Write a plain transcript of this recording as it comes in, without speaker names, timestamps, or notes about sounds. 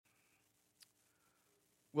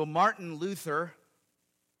Well, Martin Luther,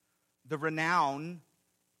 the renowned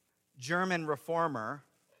German reformer,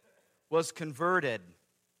 was converted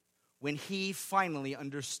when he finally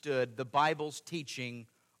understood the Bible's teaching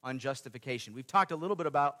on justification. We've talked a little bit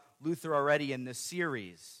about Luther already in this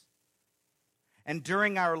series. And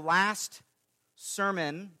during our last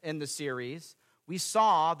sermon in the series, we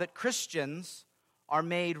saw that Christians are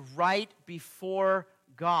made right before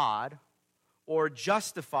God or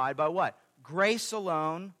justified by what? Grace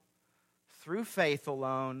alone, through faith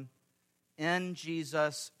alone, in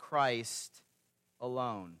Jesus Christ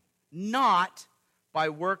alone. Not by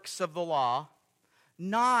works of the law,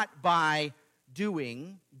 not by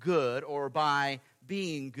doing good or by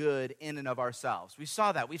being good in and of ourselves. We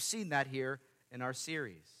saw that. We've seen that here in our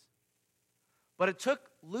series. But it took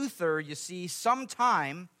Luther, you see, some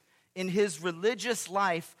time in his religious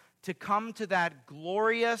life to come to that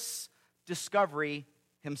glorious discovery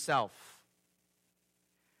himself.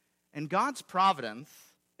 And God's providence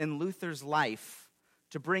in Luther's life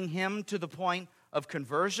to bring him to the point of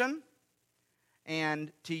conversion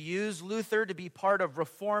and to use Luther to be part of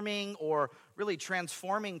reforming or really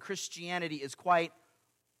transforming Christianity is quite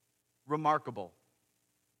remarkable.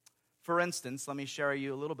 For instance, let me share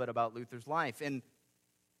you a little bit about Luther's life. In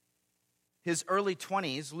his early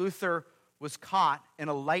 20s, Luther was caught in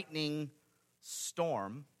a lightning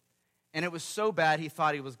storm, and it was so bad he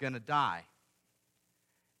thought he was going to die.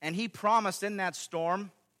 And he promised in that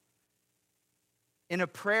storm, in a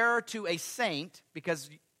prayer to a saint, because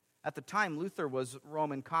at the time Luther was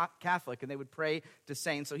Roman Catholic and they would pray to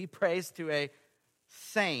saints, so he prays to a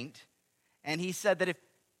saint, and he said that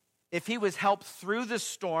if he was helped through the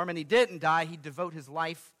storm and he didn't die, he'd devote his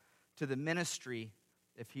life to the ministry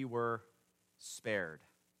if he were spared.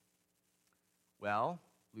 Well,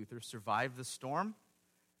 Luther survived the storm,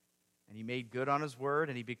 and he made good on his word,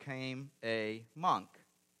 and he became a monk.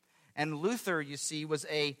 And Luther, you see, was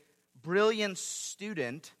a brilliant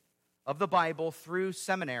student of the Bible through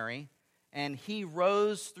seminary, and he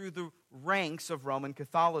rose through the ranks of Roman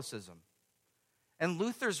Catholicism. And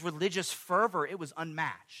Luther's religious fervor, it was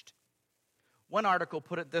unmatched. One article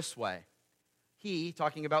put it this way. He,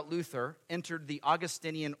 talking about Luther, entered the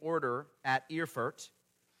Augustinian order at Erfurt.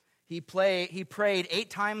 He prayed 8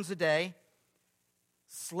 times a day,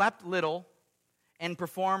 slept little, and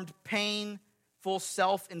performed painful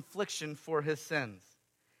self-infliction for his sins.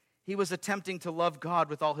 He was attempting to love God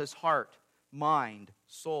with all his heart, mind,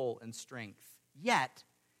 soul, and strength. Yet,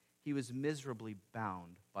 he was miserably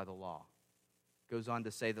bound by the law. It goes on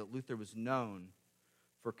to say that Luther was known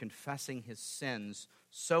for confessing his sins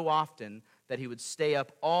so often that he would stay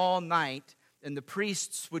up all night, and the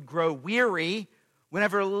priests would grow weary.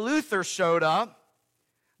 Whenever Luther showed up,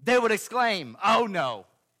 they would exclaim, "Oh no,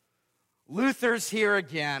 Luther's here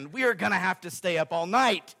again. We are going to have to stay up all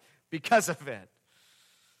night because of it."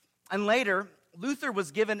 And later, Luther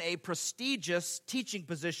was given a prestigious teaching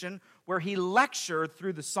position where he lectured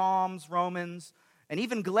through the Psalms, Romans, and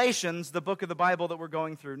even Galatians, the book of the Bible that we're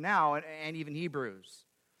going through now, and even Hebrews.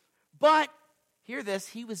 But, hear this,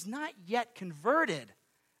 he was not yet converted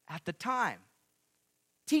at the time.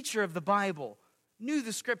 Teacher of the Bible, knew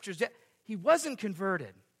the scriptures, yet he wasn't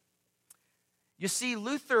converted. You see,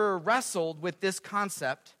 Luther wrestled with this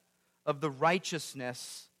concept of the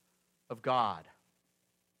righteousness of God.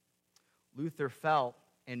 Luther felt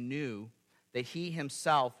and knew that he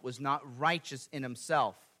himself was not righteous in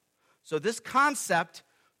himself. So this concept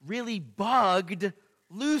really bugged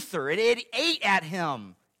Luther. It ate at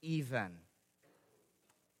him even.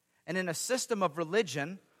 And in a system of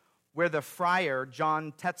religion where the friar,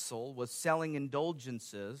 John Tetzel, was selling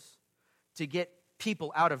indulgences to get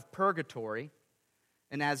people out of purgatory,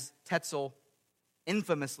 and as Tetzel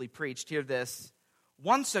infamously preached, hear this,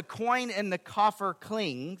 once a coin in the coffer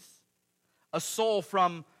clings, a soul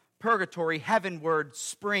from purgatory heavenward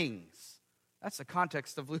springs. That's the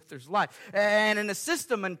context of Luther's life. And in a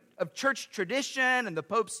system of church tradition and the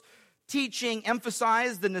Pope's teaching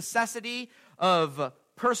emphasized the necessity of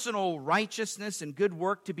personal righteousness and good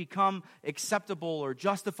work to become acceptable or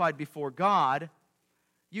justified before God,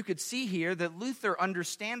 you could see here that Luther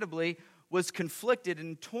understandably was conflicted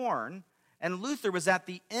and torn, and Luther was at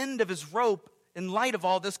the end of his rope in light of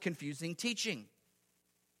all this confusing teaching.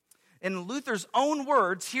 In Luther's own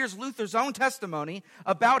words, here's Luther's own testimony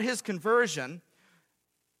about his conversion.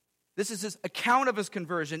 This is his account of his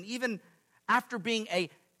conversion, even after being a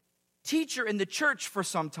teacher in the church for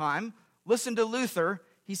some time. Listen to Luther.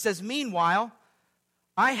 He says, "Meanwhile,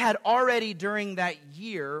 I had already during that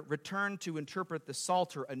returned to interpret the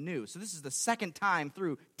Psalter anew." So this is the second time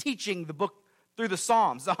through teaching the book through the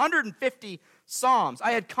Psalms, 150 Psalms.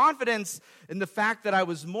 I had confidence in the fact that I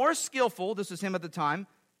was more skillful, this was him at the time,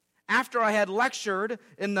 after I had lectured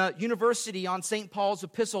in the university on St. Paul's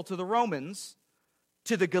epistle to the Romans,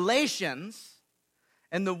 to the Galatians,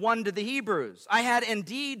 and the one to the Hebrews. I had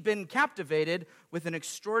indeed been captivated with an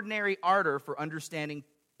extraordinary ardor for understanding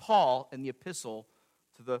Paul in the epistle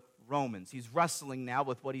to the Romans. He's wrestling now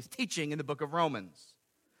with what he's teaching in the book of Romans.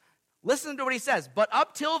 Listen to what he says. But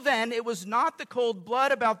up till then, it was not the cold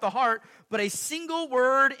blood about the heart, but a single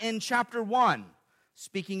word in chapter 1,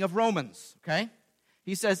 speaking of Romans, okay?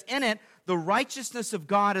 He says, in it, the righteousness of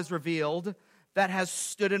God is revealed that has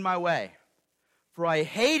stood in my way. For I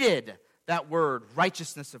hated that word,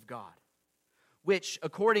 righteousness of God, which,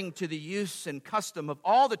 according to the use and custom of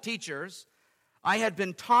all the teachers, I had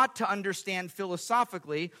been taught to understand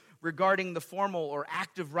philosophically regarding the formal or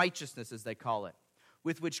active righteousness, as they call it,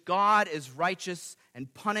 with which God is righteous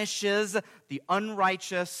and punishes the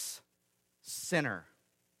unrighteous sinner.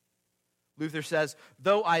 Luther says,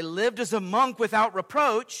 though I lived as a monk without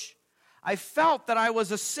reproach, I felt that I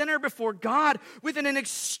was a sinner before God with an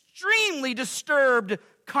extremely disturbed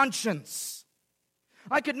conscience.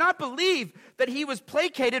 I could not believe that he was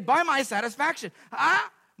placated by my satisfaction.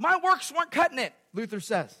 My works weren't cutting it, Luther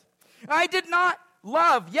says. I did not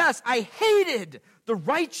love, yes, I hated the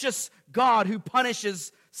righteous God who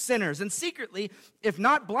punishes sinners. And secretly, if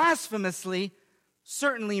not blasphemously,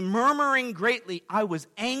 certainly murmuring greatly, I was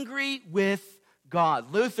angry with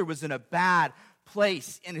God. Luther was in a bad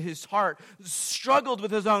place in his heart, struggled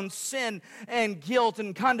with his own sin and guilt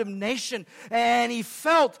and condemnation, and he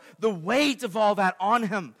felt the weight of all that on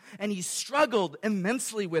him, and he struggled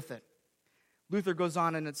immensely with it. Luther goes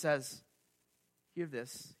on and it says, hear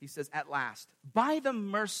this, he says, at last, by the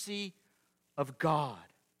mercy of God,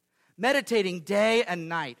 meditating day and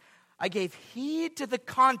night, I gave heed to the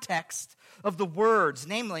context of the words,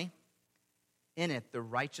 namely, in it the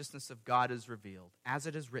righteousness of God is revealed, as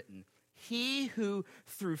it is written, he who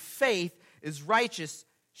through faith is righteous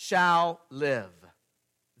shall live.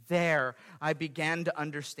 There I began to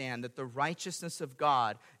understand that the righteousness of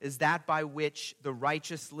God is that by which the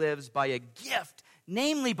righteous lives by a gift,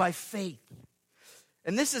 namely by faith.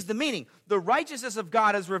 And this is the meaning. The righteousness of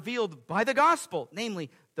God is revealed by the gospel, namely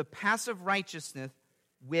the passive righteousness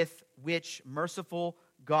with which merciful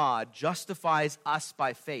God justifies us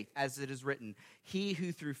by faith, as it is written, he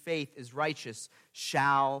who through faith is righteous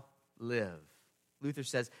shall live. Luther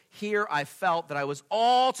says, here I felt that I was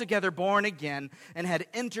altogether born again and had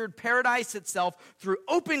entered paradise itself through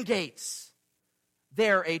open gates.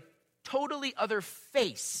 There a totally other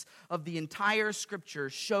face of the entire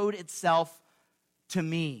scripture showed itself to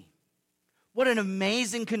me. What an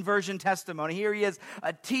amazing conversion testimony. Here he is,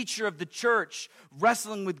 a teacher of the church,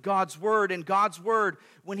 wrestling with God's word. And God's word,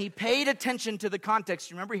 when he paid attention to the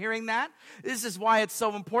context, you remember hearing that? This is why it's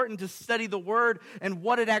so important to study the word and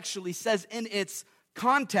what it actually says in its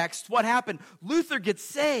context. What happened? Luther gets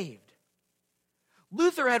saved.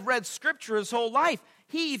 Luther had read scripture his whole life.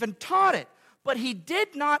 He even taught it. But he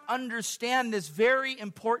did not understand this very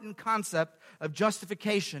important concept of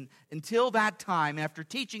justification until that time, after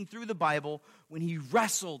teaching through the Bible, when he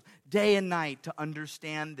wrestled day and night to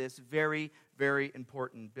understand this very, very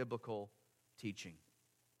important biblical teaching.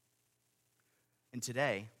 And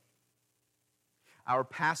today, our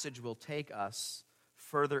passage will take us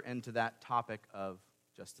further into that topic of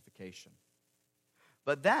justification.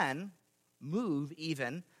 But then, move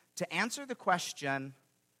even to answer the question,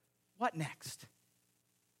 what next?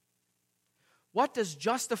 What does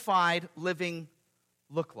justified living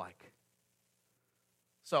look like?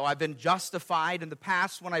 So I've been justified in the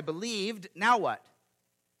past when I believed. Now what?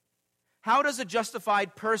 How does a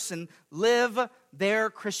justified person live their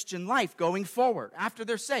Christian life going forward after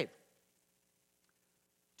they're saved?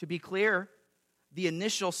 To be clear, the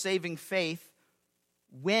initial saving faith,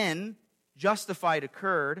 when justified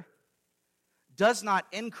occurred, does not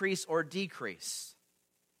increase or decrease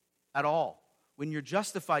at all. When you're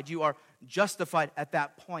justified, you are justified at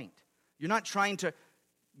that point. You're not trying to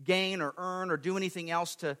gain or earn or do anything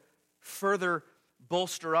else to further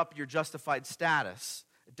bolster up your justified status.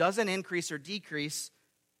 It doesn't increase or decrease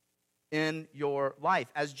in your life.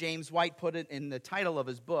 As James White put it in the title of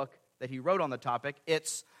his book that he wrote on the topic,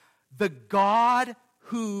 it's the God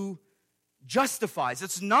who justifies.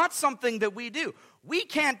 It's not something that we do. We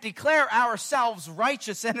can't declare ourselves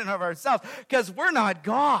righteous in and of ourselves because we're not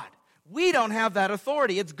God. We don't have that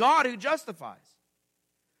authority. It's God who justifies.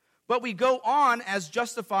 But we go on as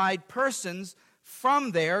justified persons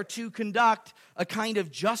from there to conduct a kind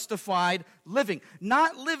of justified living.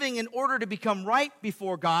 Not living in order to become right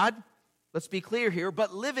before God, let's be clear here,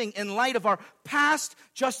 but living in light of our past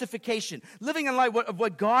justification, living in light of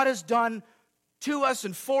what God has done to us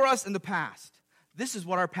and for us in the past. This is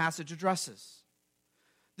what our passage addresses.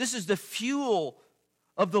 This is the fuel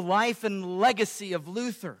of the life and legacy of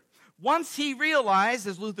Luther. Once he realized,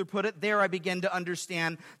 as Luther put it, there I begin to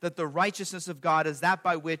understand that the righteousness of God is that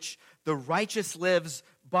by which the righteous lives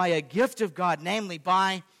by a gift of God, namely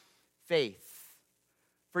by faith.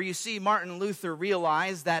 For you see, Martin Luther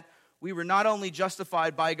realized that we were not only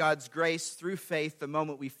justified by God's grace through faith the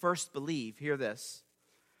moment we first believe, hear this,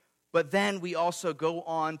 but then we also go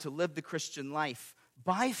on to live the Christian life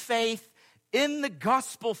by faith in the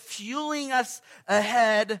gospel, fueling us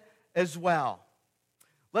ahead as well.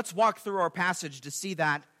 Let's walk through our passage to see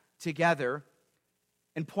that together.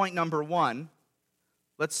 In point number 1,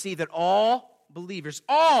 let's see that all believers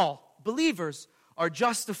are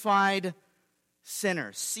justified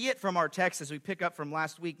sinners. See it from our text as we pick up from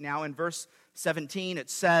last week now. In verse 17, it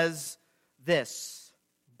says this: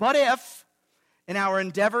 "But if, in our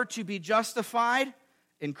endeavor to be justified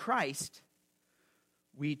in Christ,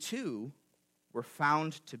 we too were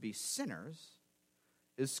found to be sinners,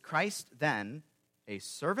 is Christ then a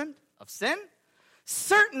servant of sin?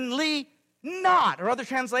 Certainly not." Or other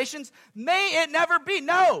translations, "May it never be."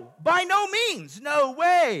 No, by no means, no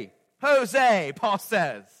way. Jose, Paul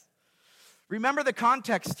says. Remember the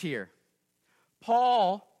context here.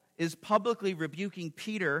 Paul is publicly rebuking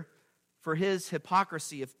Peter for his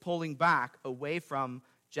hypocrisy of pulling back away from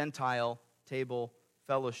Gentile table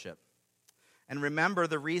fellowship. And remember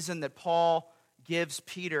the reason that Paul gives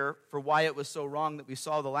Peter for why it was so wrong that we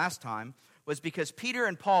saw the last time was because Peter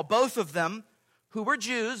and Paul, both of them who were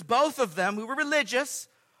Jews, both of them who were religious,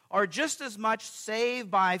 are just as much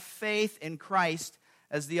saved by faith in Christ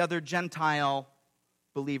as the other Gentile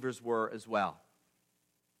believers were as well.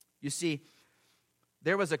 You see,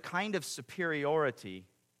 there was a kind of superiority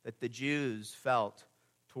that the Jews felt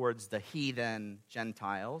towards the heathen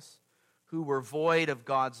Gentiles who were void of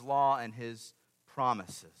God's law and his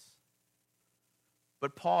promises.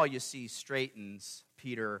 But Paul, you see, straightens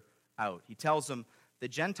Peter out. He tells him the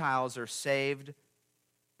Gentiles are saved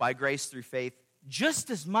by grace through faith just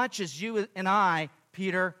as much as you and I,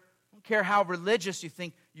 Peter. I don't care how religious you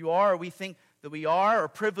think you are or we think that we are or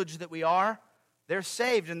privileged that we are. They're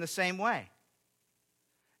saved in the same way.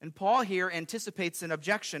 And Paul here anticipates an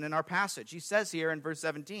objection in our passage. He says here in verse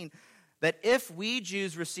 17 that if we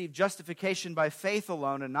Jews receive justification by faith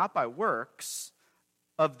alone and not by works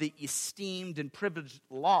of the esteemed and privileged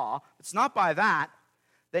law, it's not by that,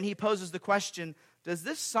 then he poses the question, does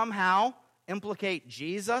this somehow implicate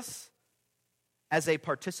Jesus as a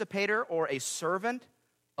participator or a servant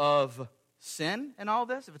of sin in all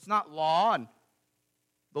this? If it's not law and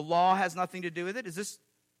the law has nothing to do with it, does this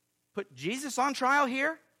put Jesus on trial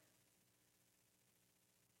here?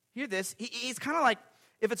 Hear this. He's kind of like,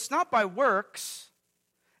 if it's not by works,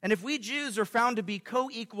 and if we Jews are found to be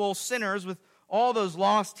co-equal sinners with all those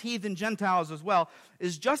lost heathen Gentiles as well,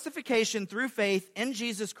 is justification through faith in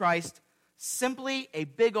Jesus Christ simply a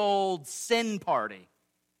big old sin party?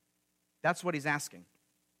 That's what he's asking.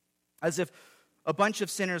 As if a bunch of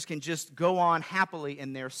sinners can just go on happily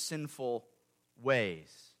in their sinful ways.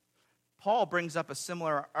 Paul brings up a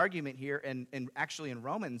similar argument here actually in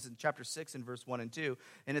Romans in chapter 6 and verse 1 and 2.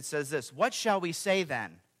 And it says this: "What shall we say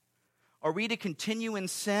then? Are we to continue in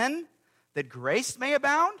sin that grace may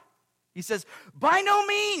abound?" He says, by no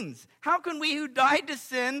means. How can we who died to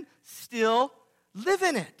sin still live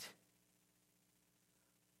in it?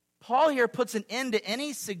 Paul here puts an end to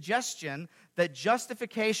any suggestion that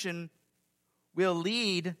justification will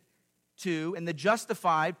lead to, and the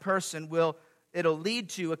justified person it'll lead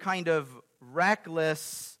to a kind of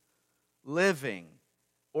reckless living,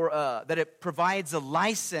 or that it provides a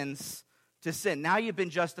license to sin. Now you've been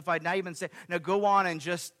justified, now you've been saved, now go on and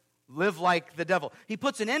just live like the devil. He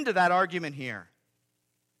puts an end to that argument here.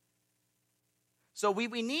 So we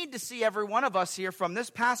need to see, every one of us here, from this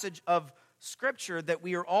passage of Scripture, that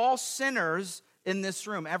we are all sinners in this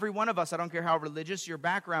room. Every one of us, I don't care how religious your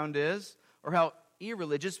background is, or how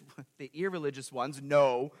irreligious, the irreligious ones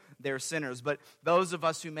know they're sinners. But those of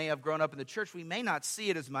us who may have grown up in the church, we may not see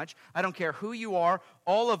it as much. I don't care who you are.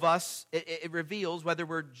 All of us, it reveals, whether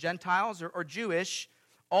we're Gentiles or Jewish,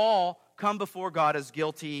 all come before God as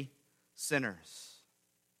guilty sinners.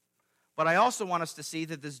 But I also want us to see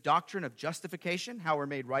that this doctrine of justification, how we're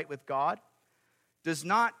made right with God, does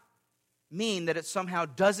not mean that it somehow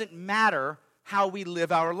doesn't matter how we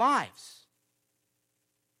live our lives.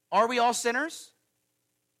 Are we all sinners?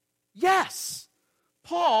 Yes.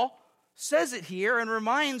 Paul says it here and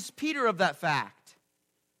reminds Peter of that fact.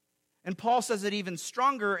 And Paul says it even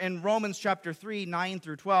stronger in Romans chapter 3, 9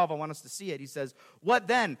 through 12. I want us to see it. He says, "What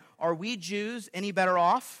then? Are we Jews any better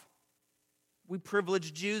off? We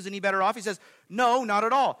privileged Jews any better off?" He says, "No, not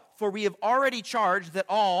at all. For we have already charged that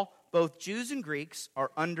all, both Jews and Greeks,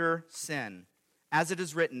 are under sin. As it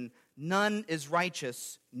is written, none is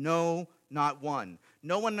righteous, no, not one.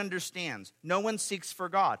 No one understands. No one seeks for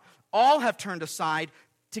God. All have turned aside.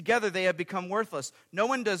 Together they have become worthless. No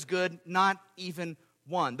one does good, not even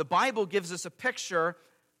one." The Bible gives us a picture,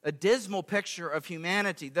 a dismal picture of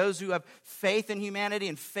humanity. Those who have faith in humanity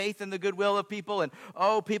and faith in the goodwill of people and,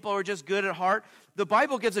 people are just good at heart. The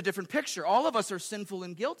Bible gives a different picture. All of us are sinful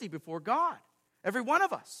and guilty before God. Every one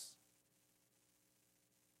of us.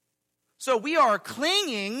 So we are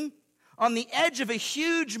clinging on the edge of a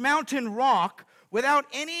huge mountain rock without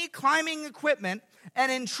any climbing equipment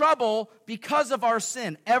and in trouble because of our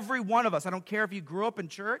sin. Every one of us. I don't care if you grew up in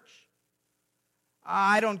church.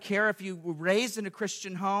 I don't care if you were raised in a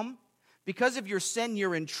Christian home. Because of your sin,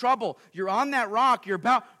 you're in trouble. You're on that rock. You're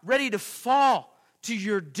about ready to fall to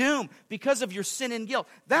your doom because of your sin and guilt.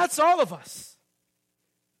 That's all of us.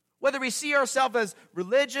 Whether we see ourselves as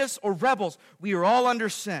religious or rebels, we are all under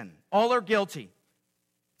sin. All are guilty.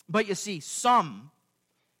 But you see, some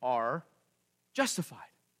are justified.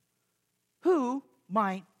 Who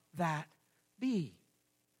might that be?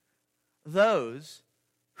 Those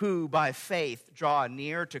who by faith draw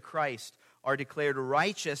near to Christ are declared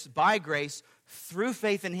righteous by grace through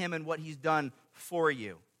faith in Him and what He's done for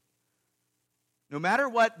you. No matter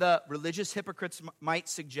what the religious hypocrites might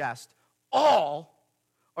suggest, all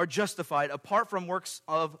are justified apart from works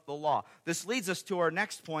of the law. This leads us to our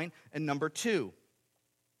next point, and number 2.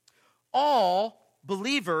 All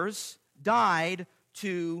believers died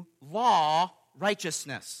to law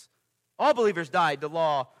righteousness. All believers died to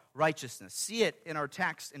law righteousness. See it in our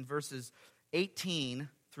text in verses 18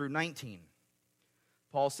 through 19.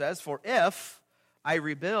 Paul says, "For if I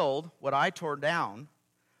rebuild what I tore down,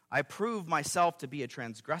 I prove myself to be a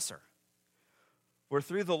transgressor. For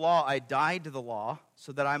through the law I died to the law,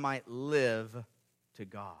 so that I might live to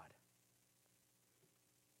God."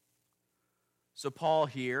 So Paul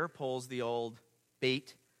here pulls the old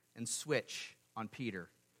bait and switch on Peter.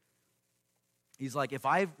 He's like, if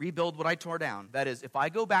I rebuild what I tore down, that is, if I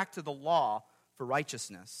go back to the law for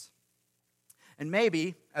righteousness, and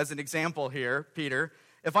maybe, as an example here, Peter,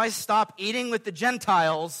 if I stop eating with the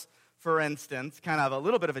Gentiles, for instance, kind of a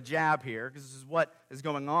little bit of a jab here, because this is what is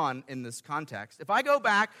going on in this context. If I go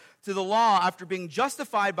back to the law after being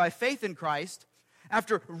justified by faith in Christ,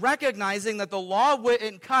 after recognizing that the law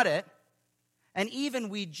wouldn't cut it, and even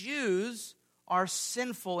we Jews are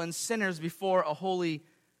sinful and sinners before a holy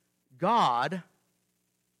God,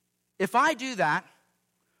 if I do that,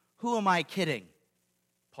 who am I kidding?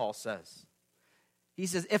 Paul says. He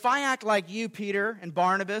says, if I act like you, Peter, and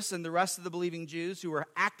Barnabas, and the rest of the believing Jews who are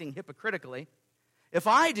acting hypocritically, if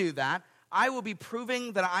I do that, I will be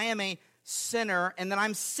proving that I am a sinner and that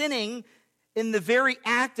I'm sinning in the very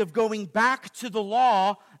act of going back to the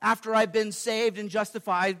law after I've been saved and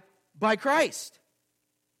justified by Christ.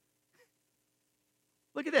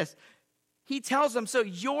 Look at this. He tells them, so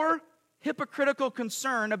your hypocritical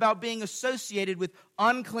concern about being associated with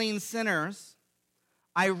unclean sinners,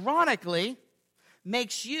 ironically,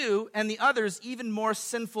 makes you and the others even more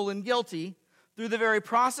sinful and guilty through the very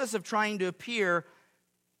process of trying to appear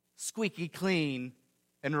squeaky clean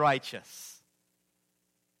and righteous.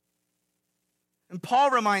 And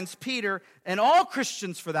Paul reminds Peter, and all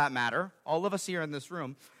Christians for that matter, all of us here in this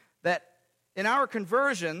room, that in our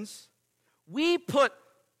conversions, we put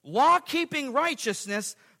law-keeping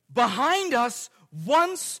righteousness behind us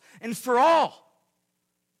once and for all.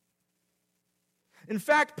 In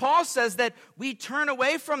fact, Paul says that we turn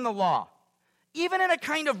away from the law, even in a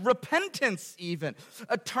kind of repentance even,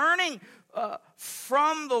 a turning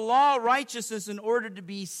from the law righteousness in order to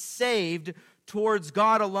be saved towards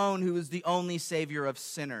God alone, who is the only Savior of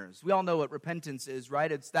sinners. We all know what repentance is,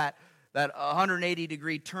 right? It's that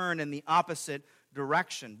 180-degree turn in the opposite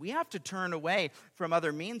direction. We have to turn away from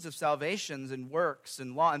other means of salvations and works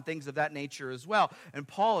and law and things of that nature as well. And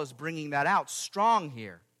Paul is bringing that out strong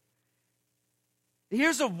here.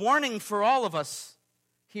 Here's a warning for all of us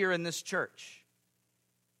here in this church.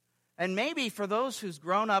 And maybe for those who's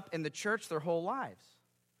grown up in the church their whole lives.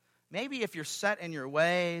 Maybe if you're set in your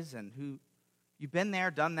ways and who you've been there,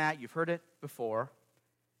 done that, you've heard it before,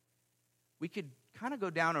 we could kind of go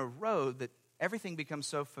down a road that everything becomes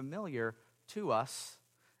so familiar to us,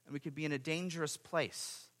 and we could be in a dangerous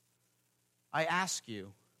place. I ask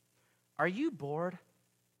you, are you bored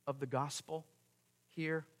of the gospel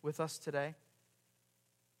here with us today?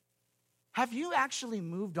 Have you actually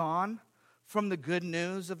moved on from the good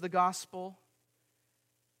news of the gospel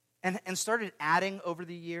and started adding over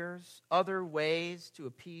the years other ways to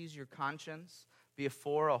appease your conscience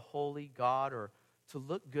before a holy God, or to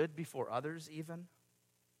look good before others even?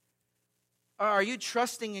 Or are you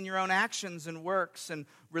trusting in your own actions and works and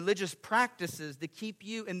religious practices to keep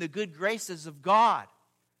you in the good graces of God?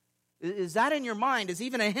 Is that in your mind? Is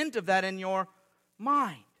even a hint of that in your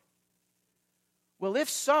mind? Well, if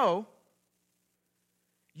so,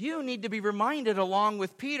 you need to be reminded, along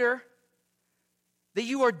with Peter, that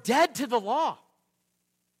you are dead to the law,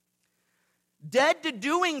 dead to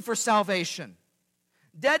doing for salvation,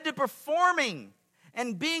 dead to performing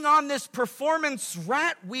and being on this performance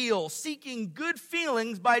rat wheel, seeking good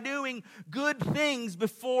feelings by doing good things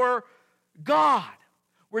before God.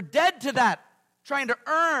 We're dead to that, trying to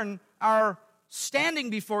earn our standing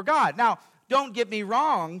before God. Now, don't get me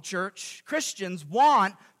wrong, church. Christians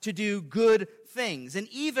want to do good things and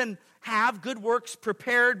even have good works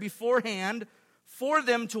prepared beforehand for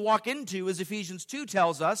them to walk into, as Ephesians 2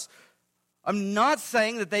 tells us. I'm not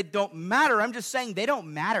saying that they don't matter. I'm just saying they don't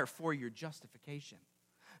matter for your justification.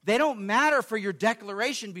 They don't matter for your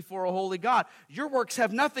declaration before a holy God. Your works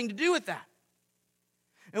have nothing to do with that.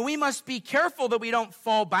 And we must be careful that we don't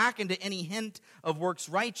fall back into any hint of works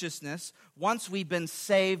righteousness once we've been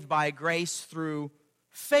saved by grace through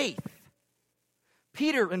faith.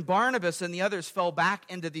 Peter and Barnabas and the others fell back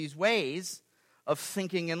into these ways of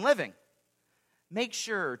thinking and living. Make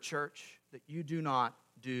sure, church, that you do not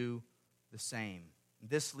do the same.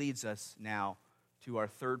 This leads us now to our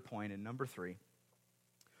third point, and number 3.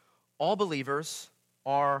 All believers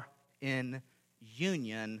are in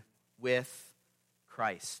union with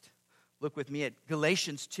Christ. Look with me at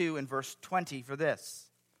Galatians 2 and verse 20 for this.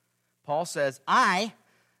 Paul says, I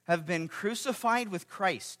have been crucified with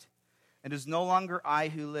Christ, and it is no longer I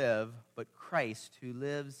who live, but Christ who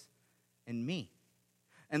lives in me.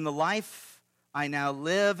 And the life I now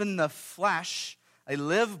live in the flesh, I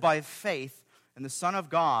live by faith in the Son of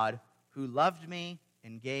God who loved me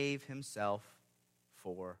and gave himself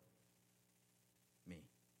for me.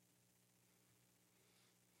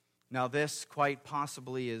 Now, this quite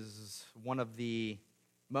possibly is one of the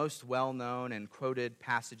most well-known and quoted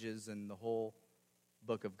passages in the whole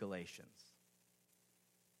book of Galatians.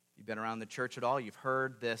 If you've been around the church at all, you've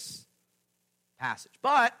heard this passage.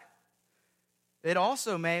 But it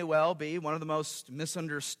also may well be one of the most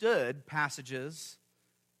misunderstood passages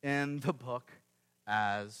in the book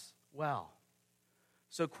as well.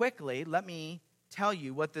 So quickly, let me tell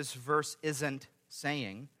you what this verse isn't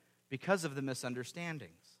saying because of the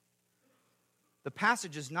misunderstandings. The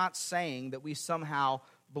passage is not saying that we somehow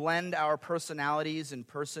blend our personalities and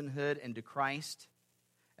personhood into Christ,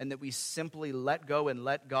 and that we simply let go and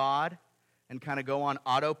let God and kind of go on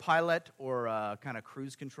autopilot or kind of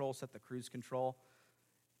cruise control, set the cruise control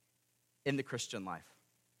in the Christian life.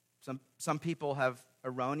 Some people have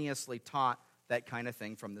erroneously taught that kind of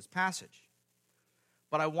thing from this passage.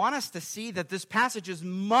 But I want us to see that this passage is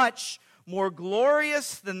much more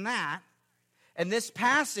glorious than that. And this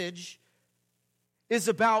passage is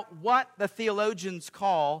about what the theologians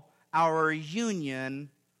call our union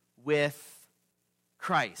with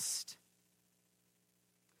Christ.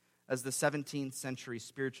 As the 17th century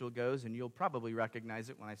spiritual goes, and you'll probably recognize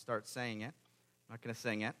it when I start saying it. I'm not going to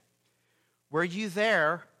sing it. Were you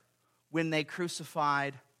there when they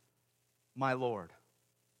crucified my Lord?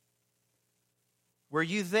 Were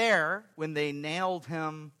you there when they nailed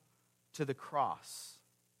him to the cross?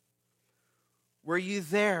 Were you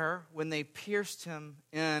there when they pierced him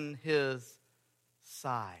in his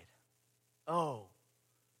side? Oh,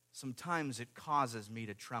 sometimes it causes me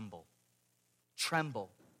to tremble. Tremble.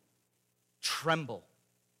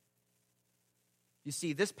 You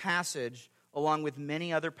see, this passage, along with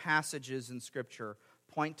many other passages in Scripture,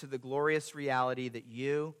 point to the glorious reality that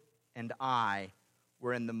you and I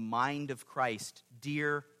were in the mind of Christ,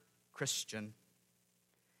 dear Christian,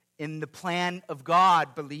 in the plan of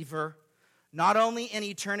God, believer, not only in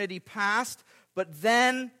eternity past, but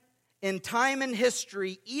then in time and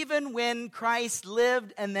history, even when Christ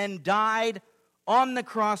lived and then died on the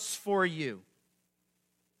cross for you.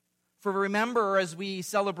 For remember, as we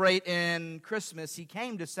celebrate in Christmas, he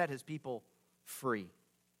came to set his people free,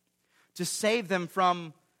 to save them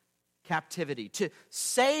from captivity, to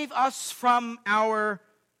save us from our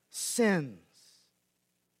sins.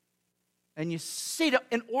 And you see,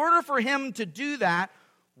 in order for him to do that,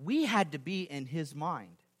 we had to be in his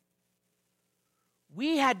mind.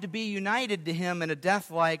 We had to be united to him in a death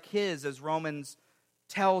like his, as Romans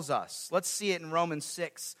tells us. Let's see it in Romans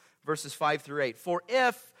 6, verses 5 through 8. For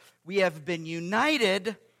if we have been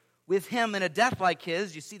united with him in a death like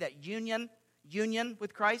his, you see that union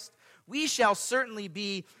with Christ? We shall certainly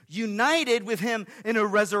be united with him in a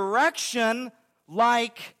resurrection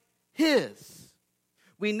like his.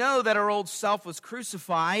 We know that our old self was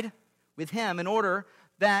crucified with him in order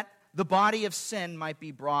that the body of sin might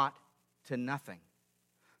be brought to nothing,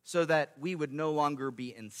 so that we would no longer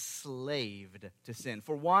be enslaved to sin.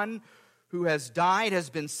 For one who has died has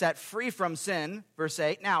been set free from sin, verse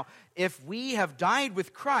 8. Now, if we have died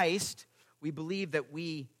with Christ, we believe that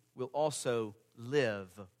we will also live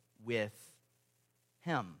with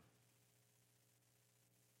him.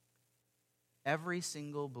 Every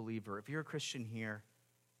single believer, if you're a Christian here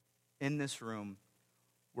in this room,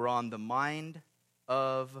 we're on the mind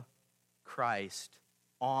of Christ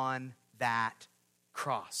on that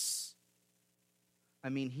cross. I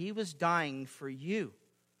mean, he was dying for you,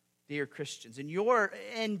 dear Christians, in your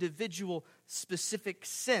individual specific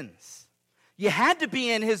sins. You had to be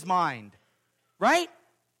in his mind, right?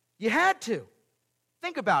 You had to.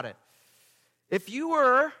 Think about it. If you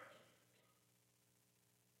were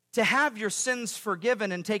to have your sins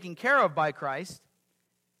forgiven and taken care of by Christ,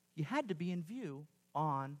 you had to be in view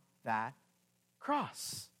on that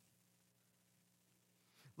cross.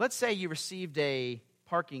 Let's say you received a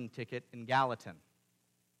parking ticket in Gallatin,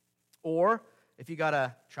 or if you got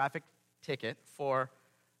a traffic ticket for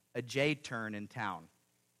a J-turn in town.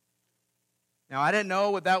 Now, I didn't know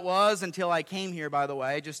what that was until I came here, by the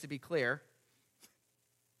way, just to be clear.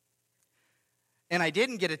 And I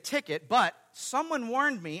didn't get a ticket, but someone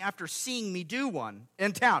warned me after seeing me do one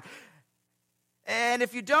in town. And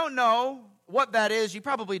if you don't know what that is, you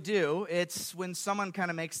probably do. It's when someone kind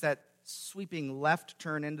of makes that sweeping left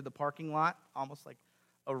turn into the parking lot, almost like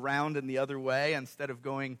around in the other way, instead of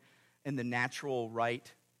going in the natural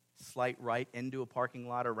right, slight right into a parking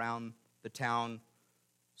lot around the town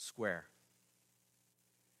square.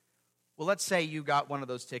 Well, let's say you got one of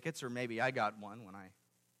those tickets, or maybe I got one when I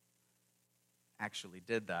actually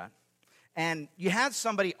did that. And you had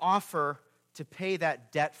somebody offer to pay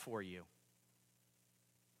that debt for you.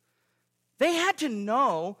 They had to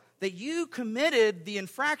know that you committed the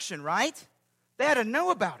infraction, right? They had to know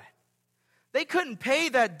about it. They couldn't pay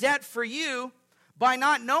that debt for you by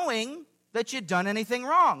not knowing that you'd done anything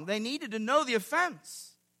wrong. They needed to know the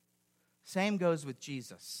offense. Same goes with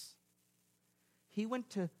Jesus. He went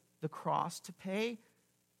to the cross to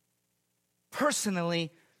personally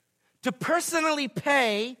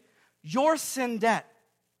pay your sin debt,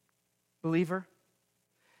 believer.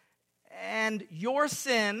 And your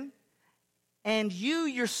sin and you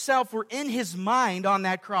yourself were in his mind on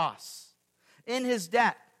that cross, in his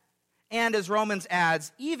debt, and as Romans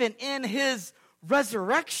adds, even in his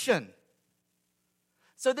resurrection.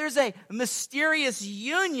 So there's a mysterious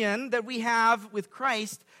union that we have with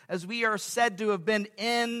Christ as we are said to have been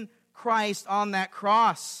in Christ on that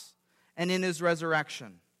cross and in his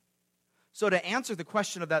resurrection. So to answer the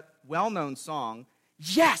question of that well-known song,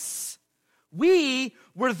 yes, we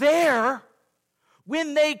were there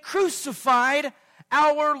when they crucified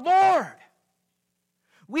our Lord.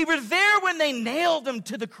 We were there when they nailed him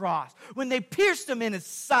to the cross, when they pierced him in his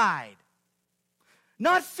side.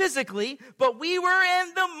 Not physically, but we were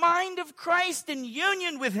in the mind of Christ in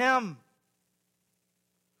union with him.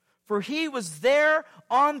 For he was there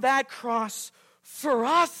on that cross for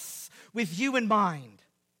us with you in mind.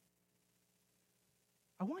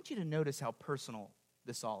 I want you to notice how personal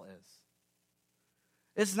this all is.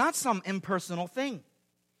 It's not some impersonal thing.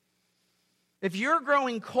 If you're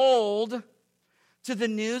growing cold to the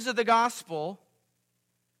news of the gospel,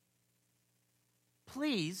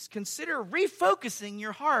 please consider refocusing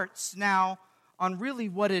your hearts now on really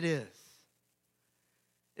what it is.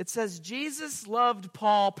 It says Jesus loved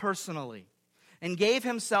Paul personally and gave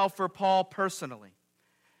himself for Paul personally.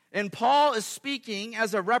 And Paul is speaking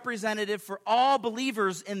as a representative for all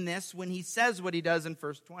believers in this when he says what he does in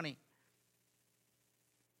verse 20.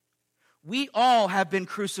 We all have been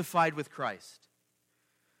crucified with Christ.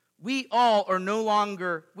 We all no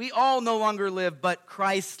longer live, but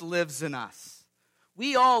Christ lives in us.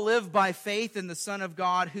 We all live by faith in the Son of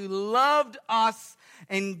God who loved us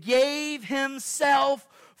and gave himself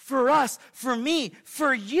for us, for me,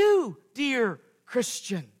 for you, dear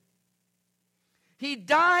Christian. He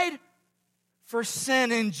died for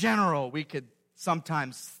sin in general, we could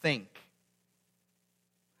sometimes think.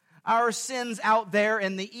 Our sins out there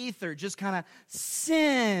in the ether, just kind of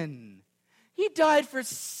sin. He died for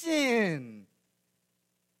sin.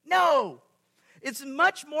 No, it's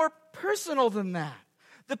much more personal than that.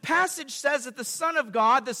 The passage says that the Son of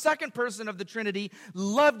God, the second person of the Trinity,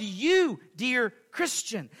 loved you, dear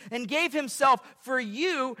Christian, and gave himself for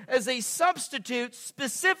you as a substitute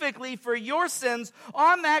specifically for your sins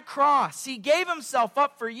on that cross. He gave himself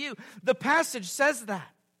up for you. The passage says that.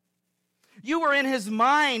 You were in his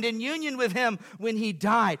mind in union with him when he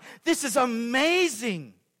died. This is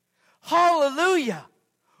amazing. Hallelujah.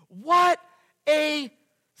 What a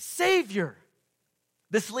Savior.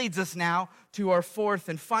 This leads us now to our fourth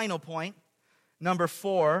and final point. Number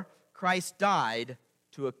 4, Christ died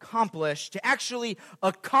to actually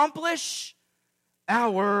accomplish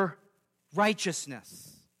our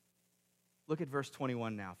righteousness. Look at verse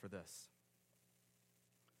 21 now for this.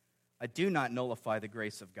 I do not nullify the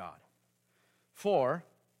grace of God. For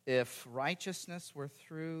if righteousness were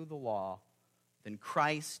through the law, then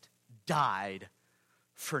Christ died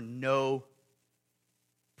for no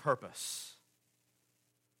purpose.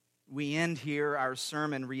 We end here our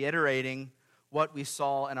sermon reiterating what we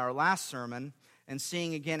saw in our last sermon and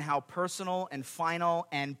seeing again how personal and final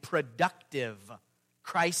and productive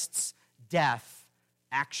Christ's death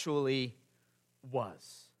actually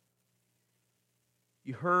was.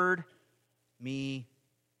 You heard me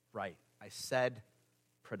right. I said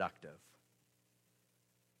productive.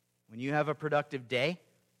 When you have a productive day,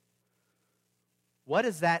 what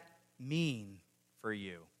does that mean for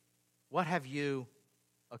you? What have you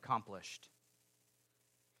accomplished?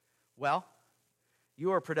 Well,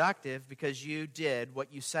 you are productive because you did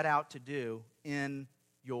what you set out to do in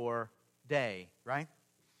your day, right?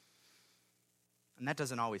 And that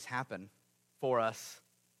doesn't always happen for us,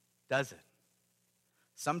 does it?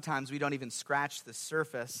 Sometimes we don't even scratch the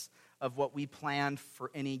surface of what we planned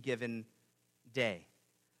for any given day.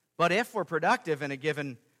 But if we're productive in a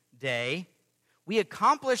given day, we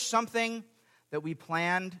accomplish something that we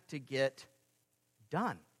planned to get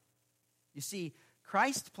done. You see,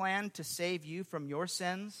 Christ planned to save you from your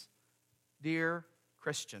sins, dear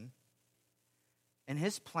Christian, and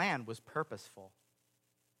his plan was purposeful.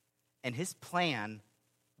 And his plan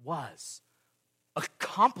was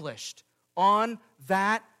accomplished on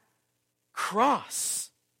that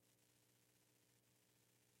cross.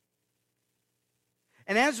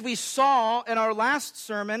 And as we saw in our last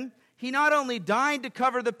sermon, he not only died to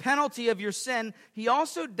cover the penalty of your sin, he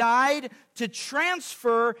also died to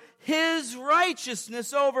transfer his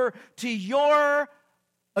righteousness over to your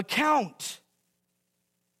account,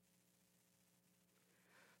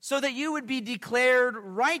 so that you would be declared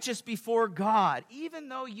righteous before God, even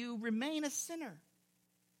though you remain a sinner.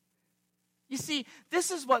 You see, this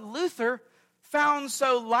is what Luther found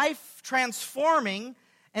so life-transforming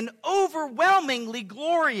and overwhelmingly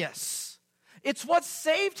glorious. It's what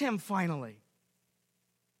saved him finally.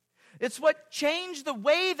 It's what changed the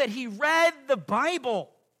way that he read the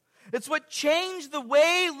Bible. It's what changed the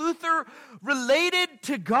way Luther related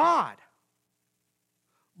to God.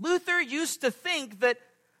 Luther used to think that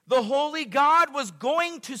the holy God was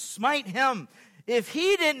going to smite him if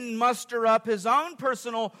he didn't muster up his own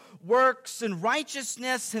personal works and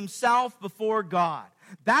righteousness himself before God.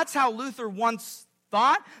 That's how Luther once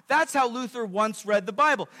thought. That's how Luther once read the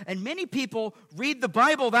Bible. And many people read the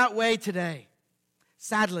Bible that way today,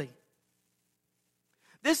 sadly.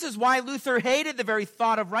 This is why Luther hated the very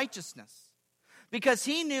thought of righteousness, because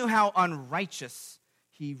he knew how unrighteous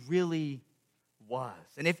he really was.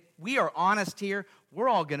 And if we are honest here, we're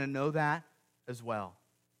all going to know that as well.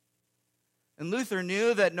 And Luther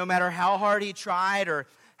knew that no matter how hard he tried or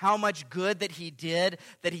how much good that he did,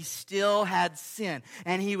 that he still had sin,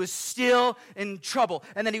 and he was still in trouble,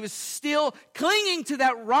 and that he was still clinging to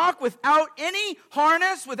that rock without any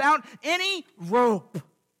harness, without any rope.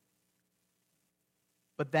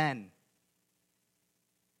 But then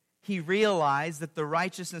he realized that the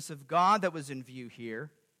righteousness of God that was in view here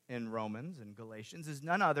in Romans and Galatians is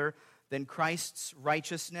none other than Christ's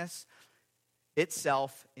righteousness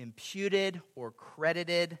itself, imputed or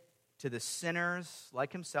credited to the sinners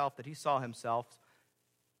like himself, that he saw himself,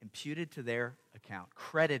 imputed to their account,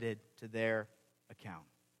 credited to their account.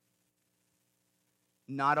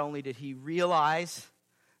 Not only did he realize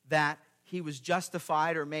that he was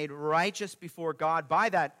justified or made righteous before God by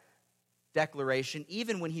that declaration,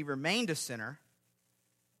 even when he remained a sinner,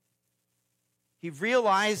 he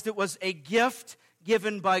realized it was a gift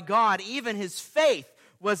given by God. Even his faith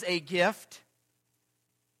was a gift.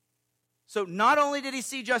 So not only did he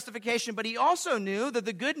see justification, but he also knew that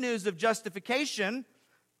the good news of justification,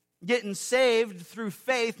 getting saved through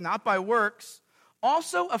faith, not by works,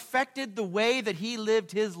 also affected the way that he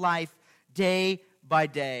lived his life day by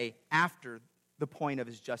day after the point of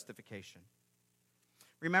his justification.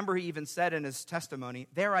 Remember, he even said in his testimony,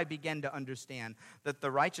 there I began to understand that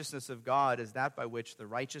the righteousness of God is that by which the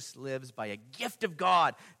righteous lives by a gift of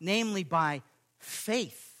God, namely by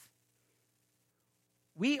faith.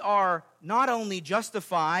 We are not only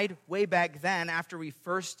justified way back then after we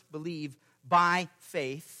first believe by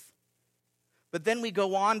faith, but then we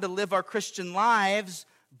go on to live our Christian lives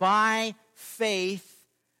by faith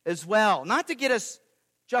as well. Not to get us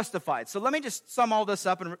justified. So let me just sum all this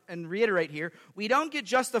up and reiterate here. We don't get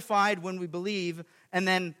justified when we believe and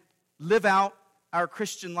then live out our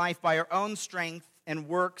Christian life by our own strength and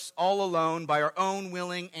works all alone, by our own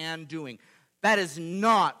willing and doing. That is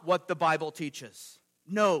not what the Bible teaches.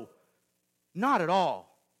 No, not at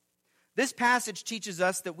all. This passage teaches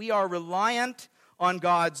us that we are reliant on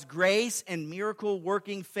God's grace and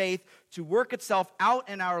miracle-working faith to work itself out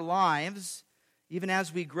in our lives, even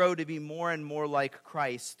as we grow to be more and more like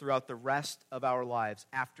Christ throughout the rest of our lives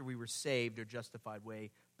after we were saved or justified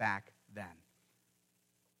way back then.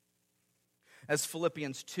 As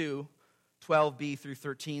Philippians 2:12b through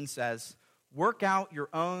 13 says, work out your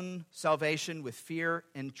own salvation with fear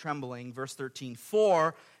and trembling. Verse 13,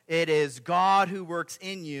 for it is God who works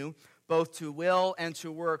in you, both to will and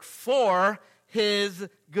to work for his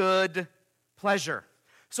good pleasure.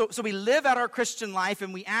 So we live out our Christian life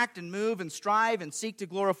and we act and move and strive and seek to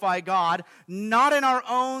glorify God, not in our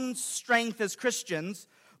own strength as Christians,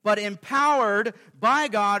 but empowered by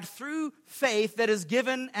God through faith that is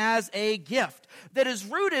given as a gift, that is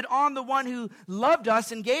rooted on the one who loved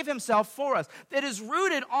us and gave himself for us, that is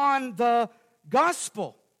rooted on the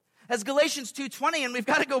gospel. As Galatians 2:20, and we've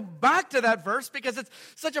got to go back to that verse because it's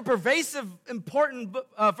such a pervasive, important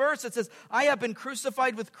verse. It says, I have been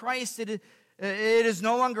crucified with Christ. It is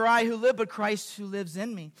no longer I who live, but Christ who lives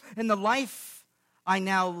in me. In the life I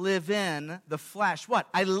now live in the flesh. What?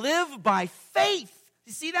 I live by faith.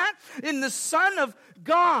 You see that? In the Son of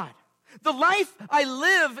God. The life I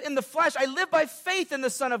live in the flesh, I live by faith in the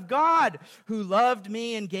Son of God who loved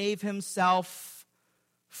me and gave himself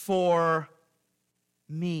for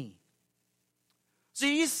me. So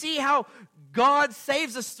you see how God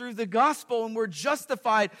saves us through the gospel and we're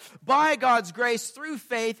justified by God's grace through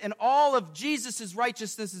faith, and all of Jesus'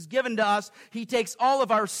 righteousness is given to us. He takes all of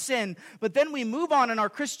our sin. But then we move on in our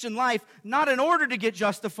Christian life, not in order to get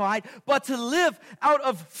justified, but to live out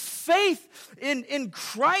of faith in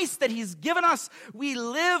Christ that he's given us. We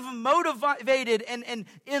live motivated and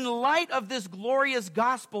in light of this glorious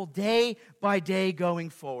gospel day by day going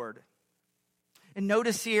forward. And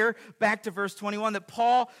notice here, back to verse 21, that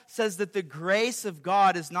Paul says that the grace of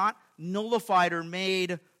God is not nullified or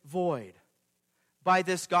made void by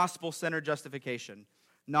this gospel-centered justification.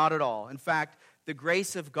 Not at all. In fact, the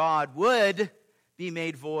grace of God would be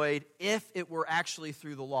made void if it were actually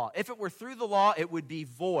through the law. If it were through the law, it would be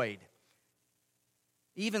void.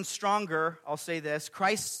 Even stronger, I'll say this,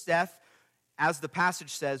 Christ's death, as the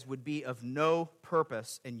passage says, would be of no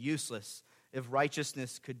purpose and useless if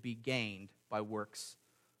righteousness could be gained by works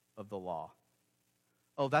of the law.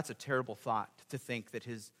 Oh, that's a terrible thought, to think that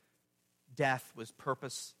his death was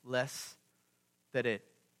purposeless, that it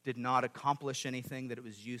did not accomplish anything, that it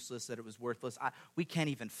was useless, that it was worthless. We can't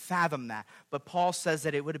even fathom that. But Paul says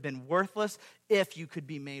that it would have been worthless if you could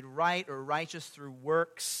be made right or righteous through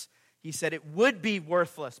works. He said it would be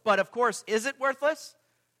worthless. But of course, is it worthless?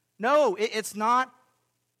 No, it's not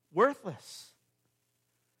worthless.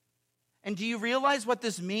 And do you realize what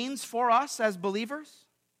this means for us as believers?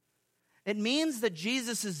 It means that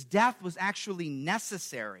Jesus' death was actually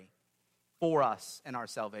necessary for us and our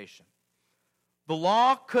salvation. The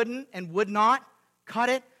law couldn't and would not cut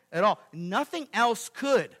it at all. Nothing else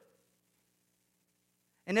could.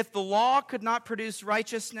 And if the law could not produce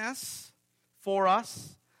righteousness for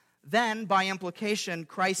us, then by implication,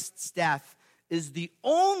 Christ's death is the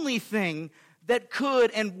only thing that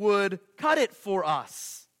could and would cut it for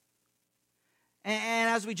us. And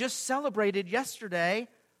as we just celebrated yesterday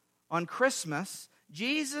on Christmas,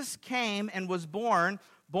 Jesus came and was born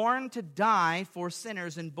to die for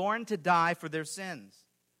sinners and born to die for their sins.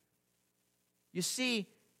 You see,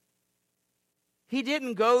 he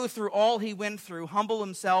didn't go through all he went through, humble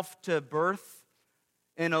himself to birth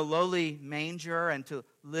in a lowly manger and to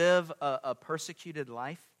live a persecuted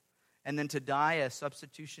life, and then to die a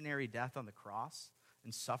substitutionary death on the cross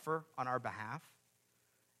and suffer on our behalf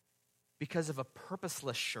because of a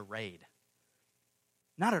purposeless charade.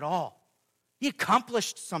 Not at all. He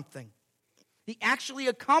accomplished something. He actually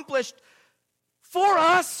accomplished for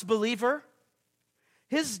us, believer.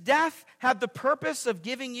 His death had the purpose of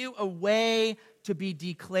giving you a way to be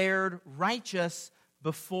declared righteous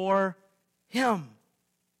before him.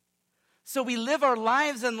 So we live our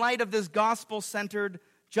lives in light of this gospel-centered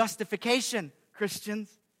justification, Christians.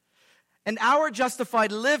 And our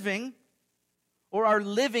justified living, or our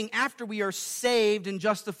living after we are saved and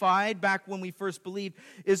justified back when we first believed,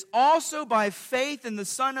 is also by faith in the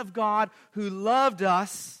Son of God who loved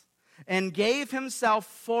us and gave himself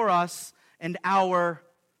for us and our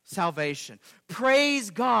salvation. Praise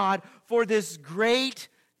God for this great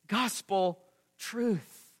gospel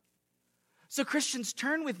truth. So Christians,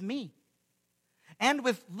 turn with me and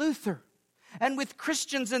with Luther and with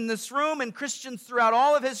Christians in this room and Christians throughout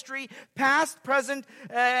all of history, past, present,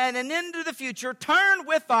 and into the future, turn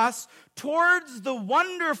with us towards the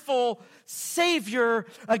wonderful Savior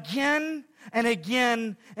again and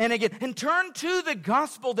again and again. And turn to the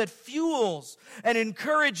gospel that fuels and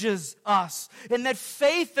encourages us. And that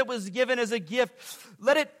faith that was given as a gift,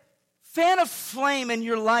 let it fan a flame in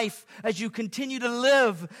your life as you continue to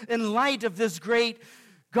live in light of this great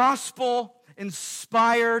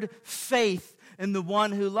gospel-inspired faith in the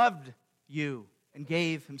one who loved you and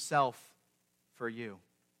gave himself for you.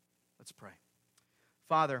 Let's pray.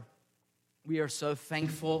 Father, we are so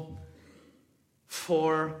thankful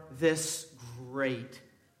for this great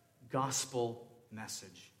gospel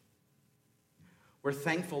message. We're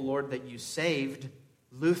thankful, Lord, that you saved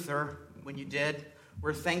Luther when you did.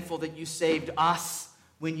 We're thankful that you saved us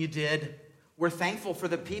when you did. We're thankful for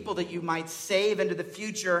the people that you might save into the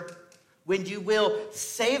future when you will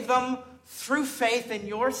save them through faith in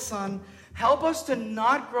your Son. Help us to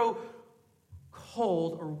not grow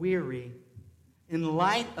cold or weary in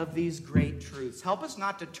light of these great truths. Help us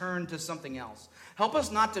not to turn to something else. Help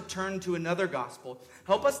us not to turn to another gospel.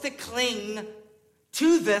 Help us to cling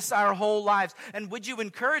to this our whole lives. And would you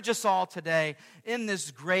encourage us all today in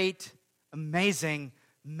this great, amazing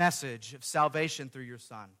message of salvation through your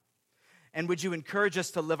Son? And would you encourage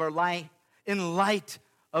us to live our life in light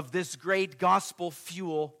of this great gospel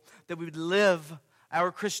fuel, that we would live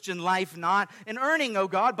our Christian life not in earning, oh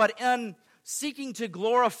God, but in seeking to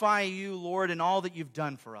glorify you, Lord, in all that you've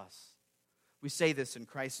done for us. We say this in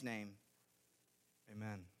Christ's name.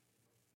 Amen.